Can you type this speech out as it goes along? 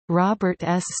Robert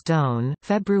S. Stone,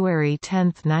 February 10,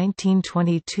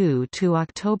 1922 to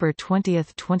October 20,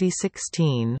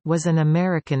 2016, was an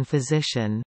American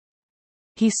physician.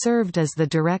 He served as the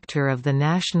director of the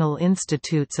National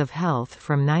Institutes of Health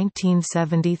from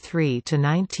 1973 to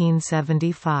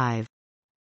 1975.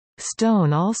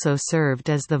 Stone also served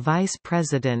as the Vice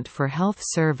President for Health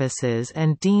Services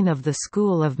and Dean of the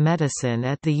School of Medicine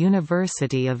at the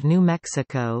University of New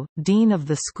Mexico, Dean of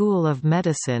the School of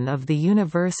Medicine of the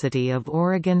University of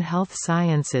Oregon Health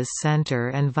Sciences Center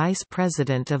and Vice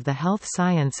President of the Health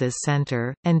Sciences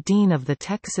Center, and Dean of the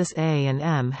Texas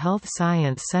A&M Health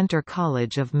Science Center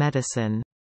College of Medicine.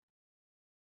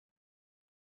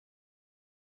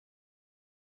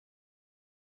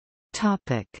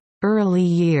 Early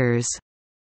years.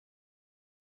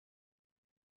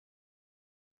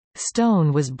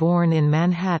 Stone was born in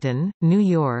Manhattan, New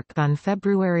York on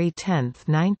February 10,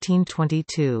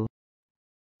 1922.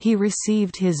 He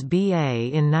received his B.A.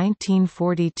 in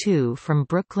 1942 from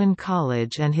Brooklyn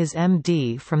College and his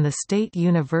M.D. from the State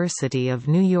University of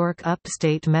New York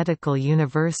Upstate Medical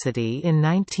University in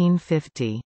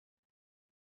 1950.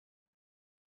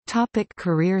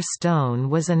 Career. Stone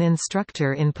was an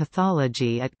instructor in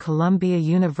pathology at Columbia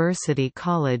University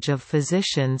College of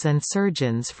Physicians and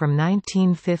Surgeons from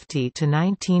 1950 to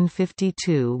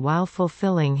 1952 while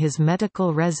fulfilling his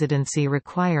medical residency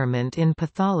requirement in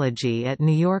pathology at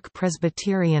New York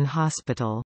Presbyterian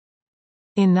Hospital.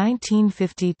 In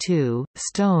 1952,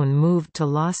 Stone moved to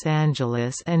Los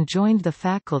Angeles and joined the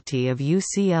faculty of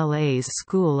UCLA's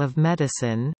School of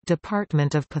Medicine,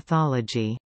 Department of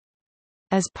Pathology.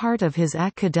 As part of his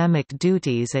academic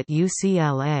duties at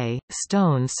UCLA,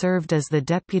 Stone served as the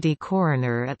deputy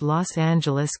coroner at Los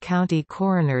Angeles County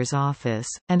Coroner's Office,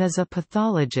 and as a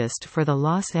pathologist for the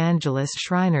Los Angeles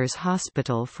Shriners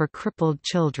Hospital for Crippled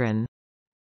Children.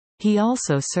 He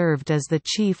also served as the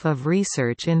Chief of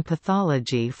Research in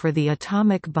Pathology for the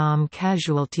Atomic Bomb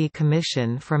Casualty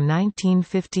Commission from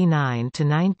 1959 to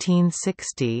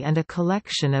 1960, and a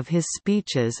collection of his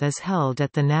speeches is held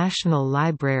at the National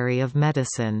Library of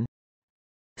Medicine.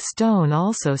 Stone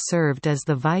also served as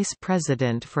the Vice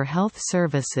President for Health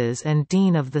Services and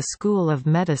Dean of the School of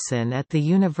Medicine at the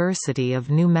University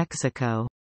of New Mexico.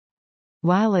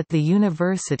 While at the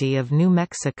University of New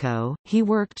Mexico, he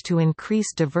worked to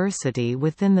increase diversity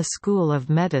within the School of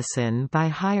Medicine by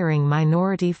hiring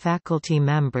minority faculty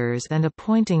members and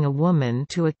appointing a woman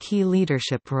to a key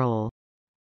leadership role.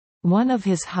 One of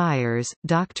his hires,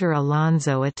 Dr.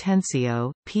 Alonzo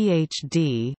Atencio,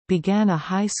 Ph.D., began a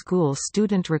high school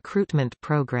student recruitment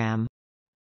program.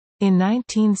 In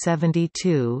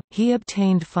 1972, he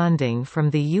obtained funding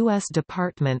from the U.S.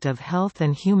 Department of Health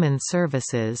and Human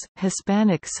Services,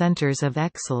 Hispanic Centers of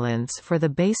Excellence for the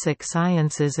Basic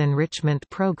Sciences Enrichment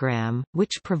Program,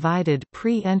 which provided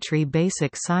pre-entry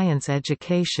basic science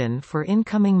education for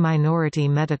incoming minority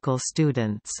medical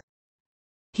students.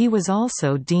 He was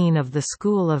also Dean of the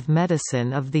School of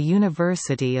Medicine of the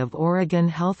University of Oregon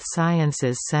Health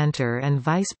Sciences Center and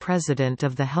Vice President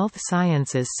of the Health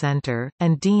Sciences Center,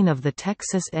 and Dean of the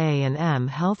Texas A&M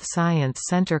Health Science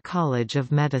Center College of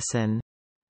Medicine.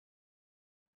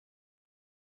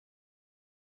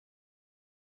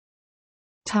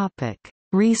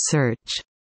 Research.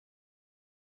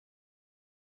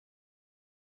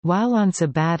 While on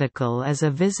sabbatical as a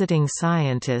visiting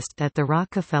scientist at the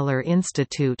Rockefeller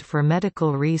Institute for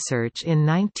Medical Research in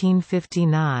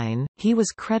 1959, he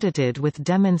was credited with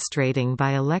demonstrating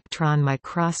by electron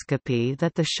microscopy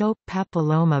that the Shope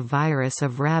papilloma virus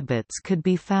of rabbits could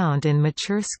be found in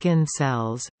mature skin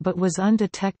cells, but was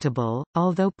undetectable,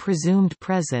 although presumed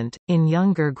present, in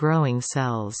younger growing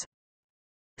cells.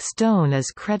 Stone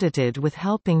is credited with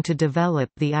helping to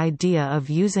develop the idea of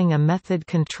using a method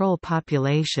control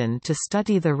population to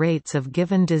study the rates of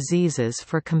given diseases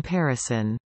for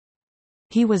comparison.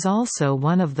 He was also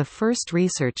one of the first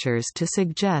researchers to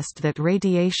suggest that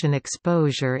radiation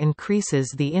exposure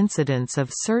increases the incidence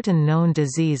of certain known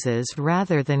diseases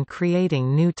rather than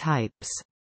creating new types.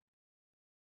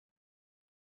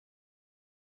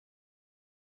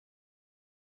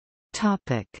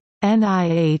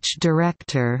 NIH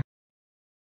Director.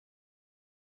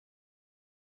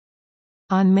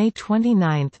 On May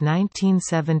 29,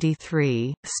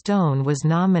 1973, Stone was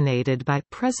nominated by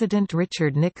President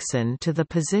Richard Nixon to the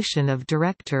position of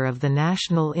Director of the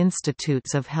National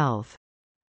Institutes of Health.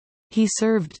 He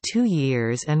served 2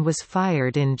 years and was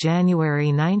fired in January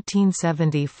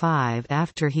 1975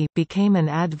 after he became an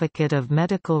advocate of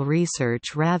medical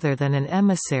research rather than an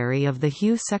emissary of the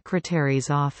Hugh Secretary's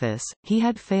office. He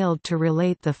had failed to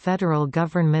relate the federal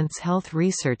government's health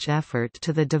research effort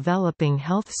to the developing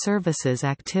health services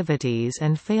activities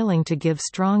and failing to give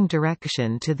strong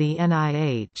direction to the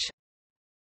NIH.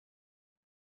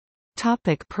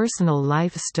 Personal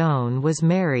life. Stone was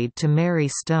married to Mary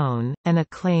Stone, an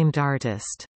acclaimed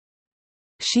artist.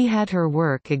 She had her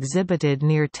work exhibited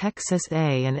near Texas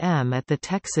A&M at the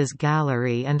Texas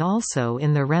Gallery and also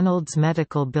in the Reynolds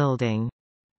Medical Building.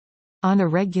 On a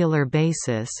regular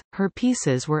basis, her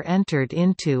pieces were entered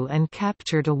into and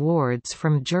captured awards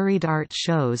from juried art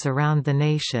shows around the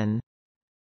nation.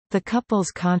 The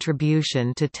couple's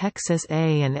contribution to Texas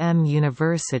A&M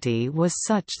University was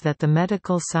such that the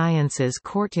Medical Sciences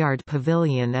Courtyard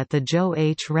Pavilion at the Joe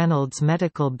H. Reynolds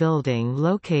Medical Building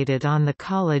located on the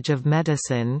College of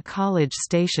Medicine College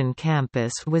Station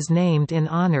campus was named in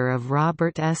honor of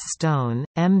Robert S. Stone,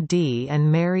 M.D. and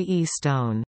Mary E.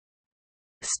 Stone.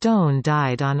 Stone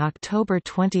died on October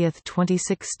 20,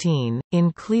 2016,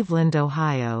 in Cleveland,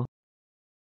 Ohio.